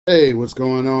Hey, what's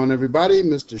going on, everybody?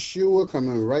 Mr. Shua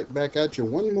coming right back at you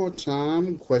one more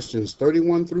time. Questions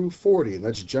 31 through 40.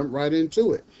 Let's jump right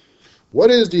into it.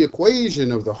 What is the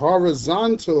equation of the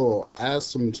horizontal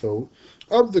asymptote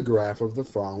of the graph of the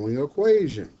following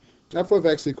equation? F of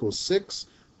x equals 6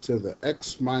 to the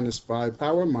x minus 5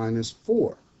 power minus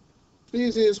 4. The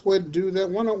easiest way to do that,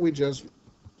 why don't we just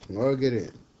plug it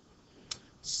in?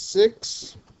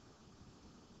 6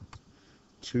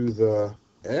 to the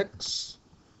x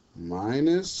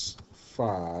minus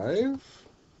 5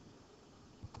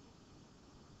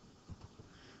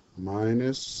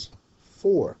 minus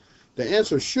 4. The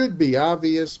answer should be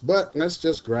obvious, but let's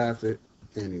just graph it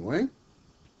anyway.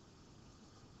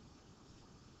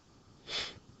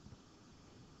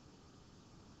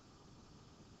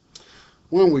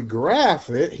 When we graph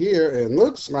it here, it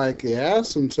looks like the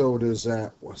asymptote is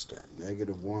at, what's that,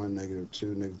 -1,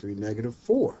 -2, -3,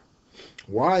 -4.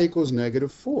 Y equals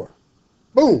 -4.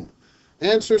 Boom.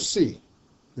 Answer C.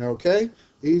 Okay?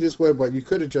 Easiest way, but you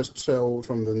could have just told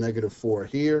from the -4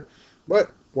 here,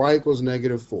 but y equals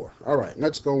 -4. All right,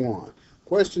 let's go on.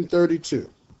 Question 32.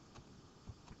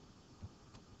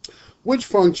 Which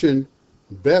function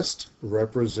best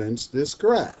represents this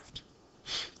graph?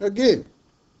 Again,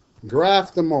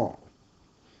 graph them all.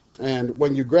 And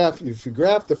when you graph, if you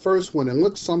graph the first one, it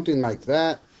looks something like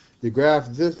that. You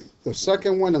graph the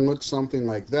second one, and looks something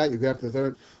like that. You graph the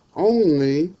third,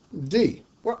 only D.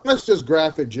 Well, let's just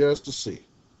graph it just to see.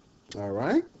 All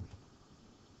right.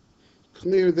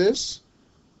 Clear this.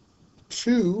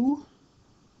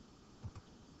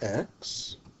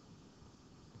 2x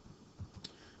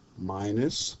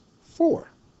minus 4.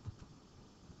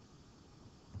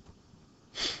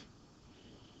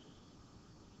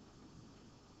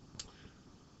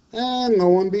 And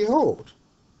lo and behold,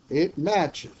 it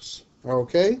matches.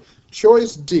 Okay?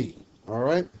 Choice D. All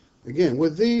right? Again,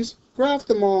 with these, graph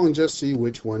them all and just see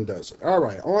which one does it. All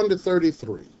right, on to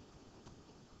 33.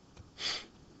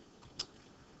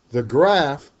 The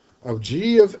graph of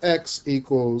g of x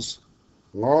equals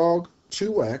log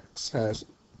 2x has,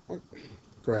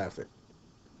 graph it.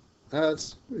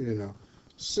 That's,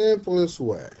 simplest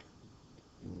way.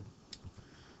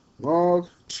 Log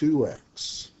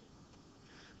 2x.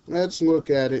 Let's look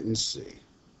at it and see.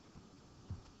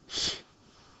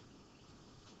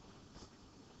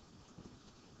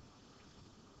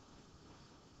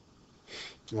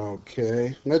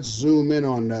 Okay, let's zoom in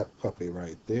on that puppy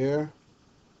right there.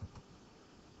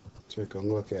 Take a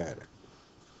look at it.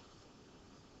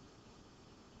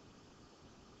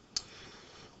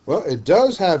 Well, it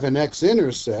does have an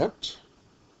x-intercept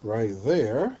right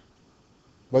there,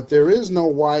 but there is no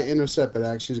y-intercept. It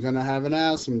actually is going to have an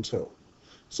asymptote.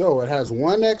 So it has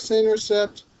one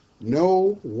x-intercept,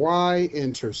 no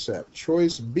y-intercept.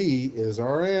 Choice B is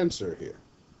our answer here.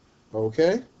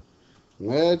 Okay?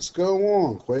 Let's go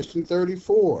on. Question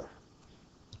 34.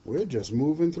 We're just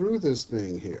moving through this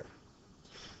thing here.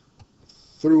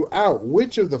 Throughout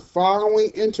which of the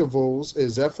following intervals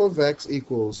is f of x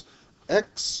equals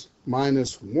x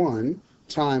minus 1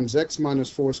 times x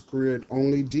minus 4 squared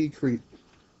only decrease?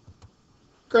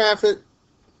 Graph it.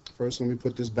 First, let me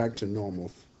put this back to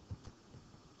normal.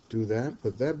 Do that.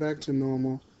 Put that back to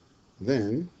normal.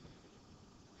 Then,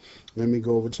 let me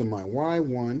go over to my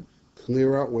y1.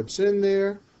 Clear out what's in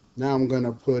there. Now I'm going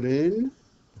to put in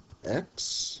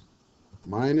x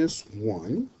minus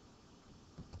 1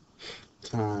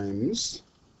 times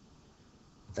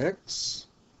x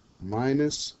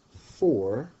minus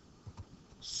 4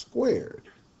 squared.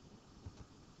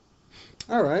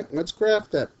 All right, let's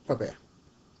graph that puppy.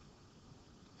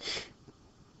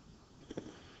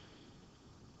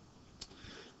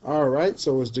 All right,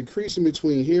 so it's decreasing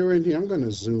between here and here. I'm going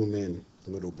to zoom in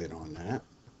a little bit on that.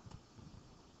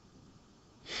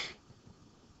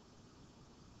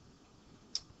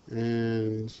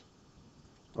 And,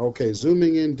 okay,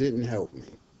 zooming in didn't help me.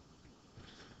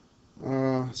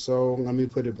 So let me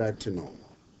put it back to normal.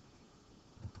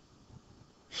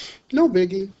 No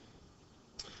biggie.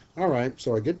 All right,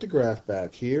 so I get the graph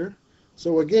back here.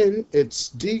 So again, it's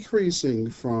decreasing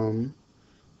from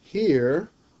here.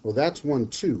 Well, that's 1,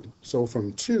 2. So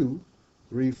from 2,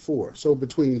 3, 4. So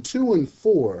between 2 and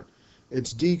 4,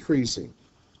 it's decreasing.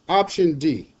 Option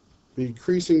D,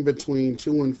 decreasing between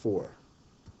 2 and 4.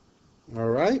 All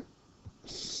right?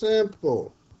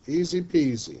 Simple. Easy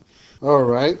peasy. All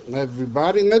right,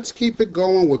 everybody, let's keep it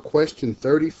going with question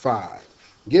 35.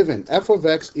 Given f of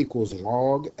x equals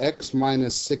log x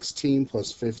minus 16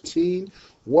 plus 15,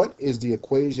 what is the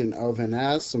equation of an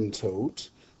asymptote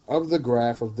of the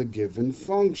graph of the given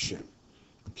function?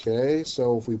 Okay,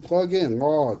 so if we plug in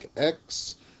log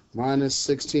x minus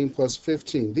 16 plus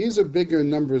 15. These are bigger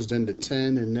numbers than the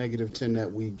 10 and negative 10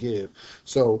 that we give.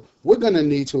 So we're going to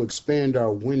need to expand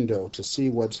our window to see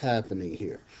what's happening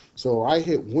here. So I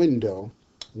hit window.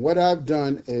 What I've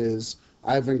done is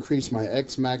I've increased my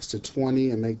x max to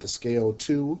 20 and make the scale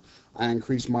 2. I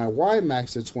increased my y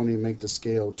max to 20 and make the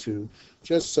scale 2,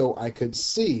 just so I could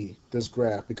see this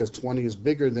graph, because 20 is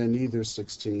bigger than either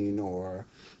 16 or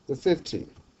the 15.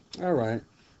 All right,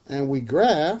 and we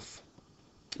graph,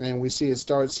 and we see it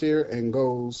starts here and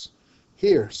goes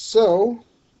here. So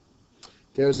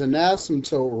there's an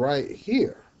asymptote right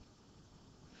here.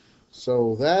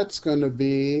 So that's going to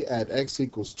be at x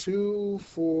equals 2,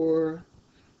 4,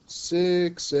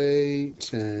 6, 8,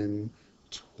 10,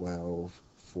 12,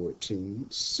 14,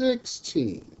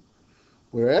 16.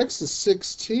 Where x is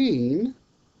 16,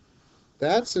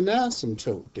 that's an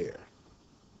asymptote there.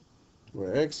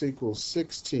 Where x equals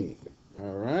 16.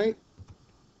 All right?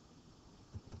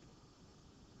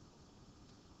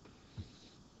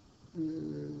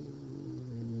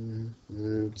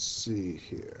 Let's see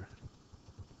here.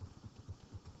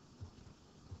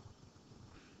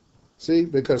 See,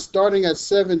 because starting at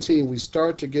 17, we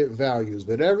start to get values,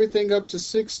 but everything up to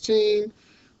 16,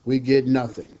 we get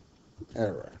nothing.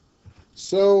 Error.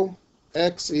 So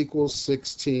x equals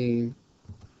 16.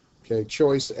 Okay,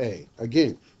 choice A.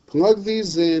 Again, plug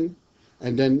these in,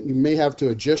 and then you may have to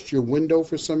adjust your window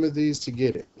for some of these to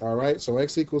get it. All right, so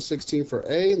x equals 16 for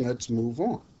A. Let's move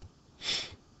on.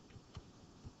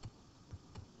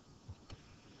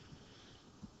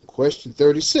 Question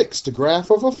 36. The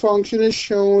graph of a function is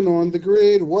shown on the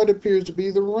grid. What appears to be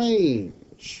the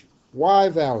range? Y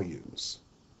values.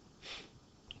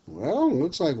 Well, it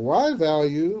looks like y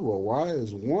value, well, y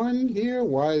is 1 here,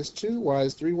 y is 2, y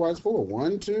is 3, y is 4.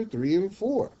 1, 2, 3, and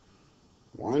 4.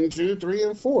 1, 2, 3,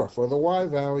 and 4 for the y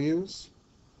values.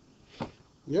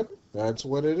 Yep, that's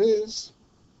what it is.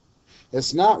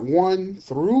 It's not 1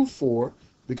 through 4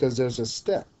 because there's a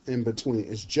step in between.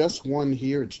 It's just 1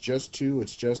 here, it's just 2,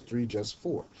 it's just 3, just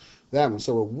 4. That one,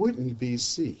 so it wouldn't be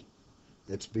C.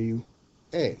 It's be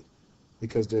A,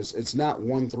 because it's not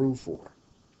 1 through 4.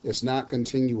 It's not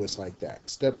continuous like that.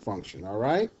 Step function, all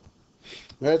right?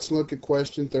 Let's look at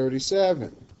question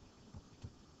 37.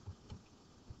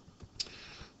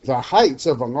 The heights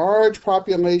of a large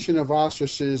population of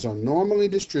ostriches are normally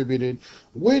distributed.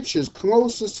 Which is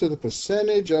closest to the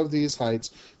percentage of these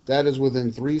heights that is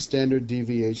within 3 standard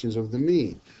deviations of the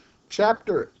mean?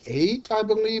 Chapter 8, I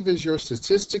believe, is your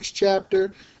statistics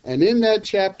chapter. And in that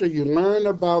chapter, you learn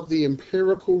about the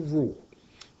empirical rule.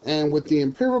 And what the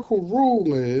empirical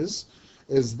rule is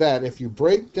that if you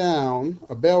break down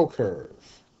a bell curve,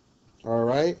 all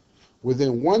right,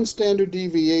 within 1 standard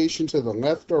deviation to the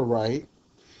left or right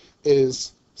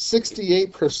is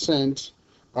 68%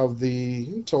 of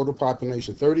the total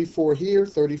population. 34 here,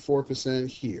 34%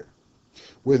 here.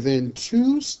 Within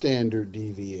 2 standard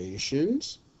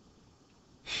deviations,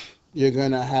 you're going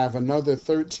to have another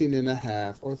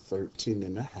 13.5 or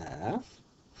 13.5.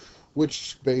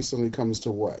 Which basically comes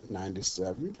to what?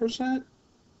 97%?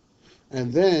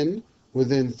 And then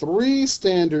within 3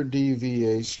 standard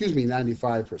deviations,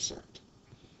 95%.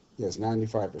 Yes,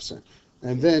 95%.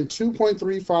 And then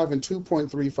 2.35 and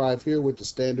 2.35 here with the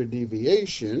standard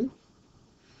deviation.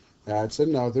 That's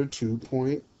another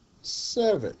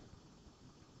 2.7.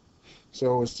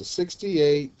 So it's the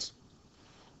 68,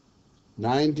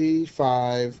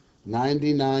 95,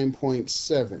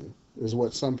 99.7. is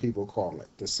what some people call it,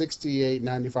 the 68,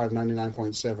 95,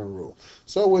 99.7 rule.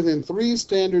 So within 3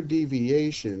 standard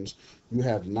deviations, you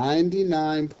have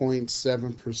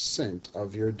 99.7%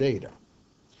 of your data.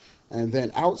 And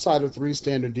then outside of 3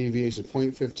 standard deviations,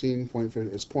 0.15,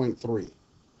 0.15 is 0.3.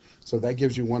 So that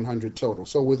gives you 100 total.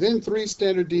 So within 3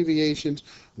 standard deviations,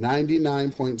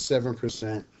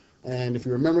 99.7%. And if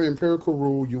you remember empirical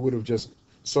rule, you would have just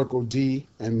circled D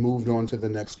and moved on to the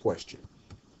next question.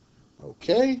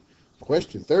 Okay.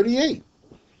 Question 38.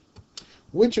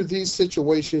 Which of these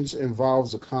situations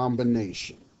involves a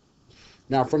combination?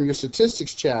 Now, from your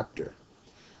statistics chapter.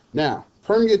 Now,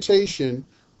 permutation,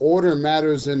 order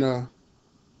matters in a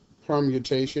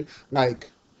permutation,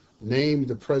 like name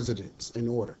the presidents in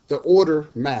order. The order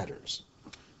matters.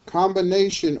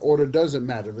 Combination order doesn't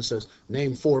matter. If it says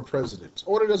name 4 presidents,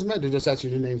 order doesn't matter. They just ask you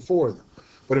to name 4 of them.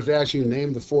 But if they ask you to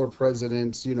name the 4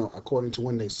 presidents, according to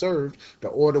when they served, the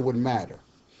order would matter.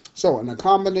 So in a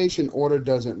combination, order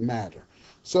doesn't matter.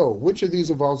 So which of these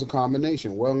involves a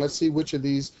combination? Well, let's see which of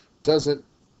these doesn't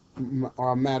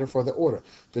matter for the order.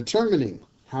 Determining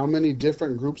how many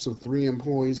different groups of 3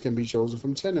 employees can be chosen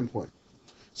from 10 employees.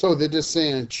 So they're just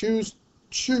saying choose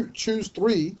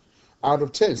 3 out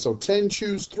of 10. So 10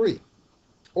 choose 3.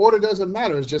 Order doesn't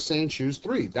matter. It's just saying choose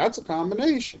 3. That's a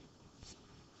combination.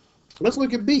 Let's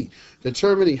look at B.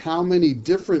 Determining how many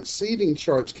different seating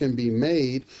charts can be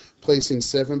made, placing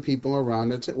 7 people around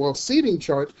the table. Well, seating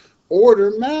chart,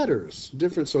 order matters.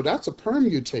 Different, so that's a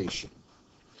permutation.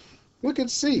 Look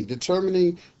at C.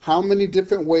 Determining how many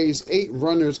different ways 8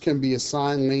 runners can be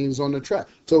assigned lanes on the track.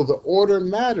 So the order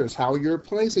matters, how you're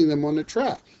placing them on the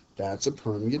track. That's a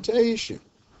permutation.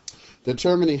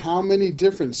 Determining how many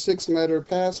different 6-letter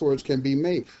passwords can be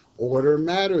made. Order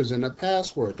matters in a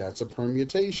password. That's a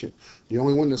permutation. The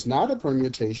only one that's not a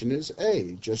permutation is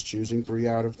A, just choosing 3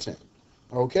 out of 10.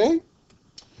 Okay?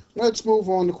 Let's move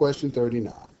on to question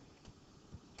 39.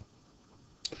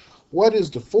 What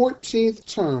is the 14th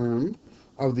term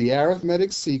of the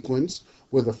arithmetic sequence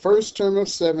with a first term of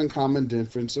 7, common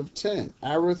difference of 10?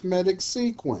 Arithmetic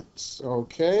sequence.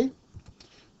 Okay?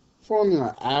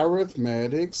 Formula,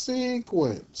 arithmetic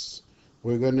sequence.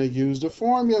 We're going to use the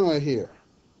formula here,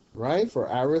 right, for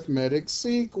arithmetic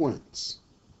sequence.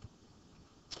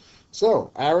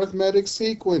 So, arithmetic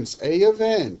sequence, A of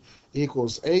n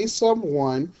equals A sub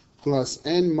 1 plus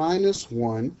n minus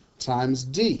 1 times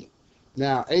D.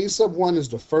 Now, A sub 1 is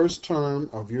the first term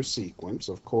of your sequence,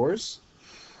 of course,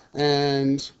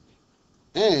 and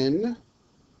n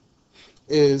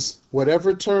is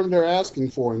whatever term they're asking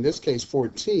for, in this case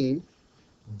 14.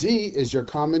 D is your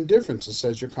common difference. It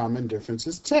says your common difference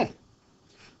is 10.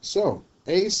 So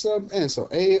A sub n, so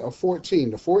A of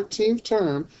 14, the 14th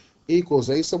term equals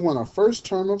A sub 1, our first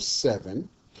term of 7,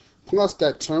 plus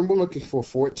that term we're looking for,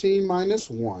 14 minus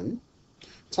 1,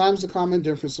 times the common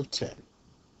difference of 10.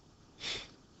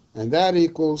 And that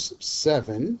equals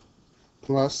 7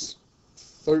 plus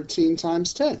 13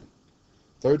 times 10.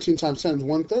 13 times 10 is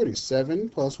 130. 7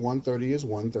 plus 130 is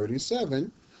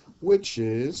 137, which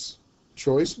is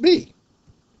choice B.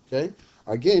 Okay?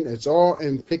 Again, it's all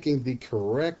in picking the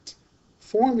correct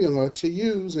formula to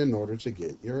use in order to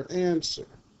get your answer.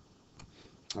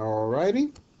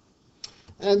 Alrighty?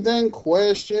 And then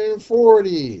question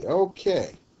 40.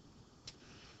 Okay.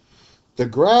 The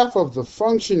graph of the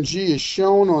function g is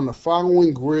shown on the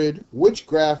following grid. Which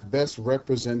graph best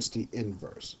represents the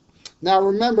inverse? Now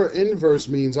remember, inverse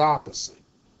means opposite.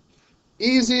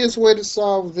 Easiest way to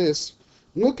solve this,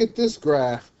 look at this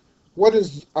graph. What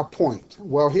is a point?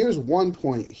 Well, here's one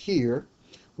point here,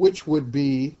 which would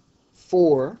be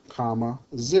 4,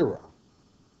 0.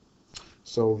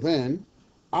 So then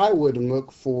I would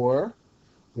look for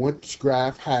which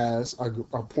graph has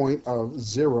a point of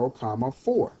 0,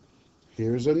 4.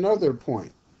 Here's another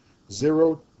point,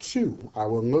 0, 2. I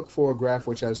will look for a graph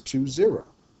which has 2, 0.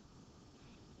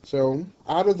 So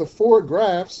out of the 4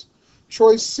 graphs,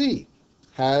 choice C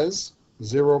has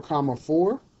 0,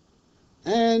 4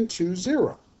 and 2,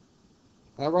 0.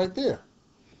 That right there.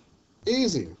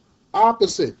 Easy.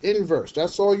 Opposite, inverse.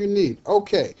 That's all you need.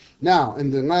 Okay. Now,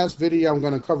 in the last video, I'm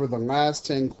going to cover the last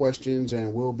 10 questions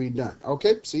and we'll be done.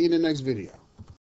 Okay. See you in the next video.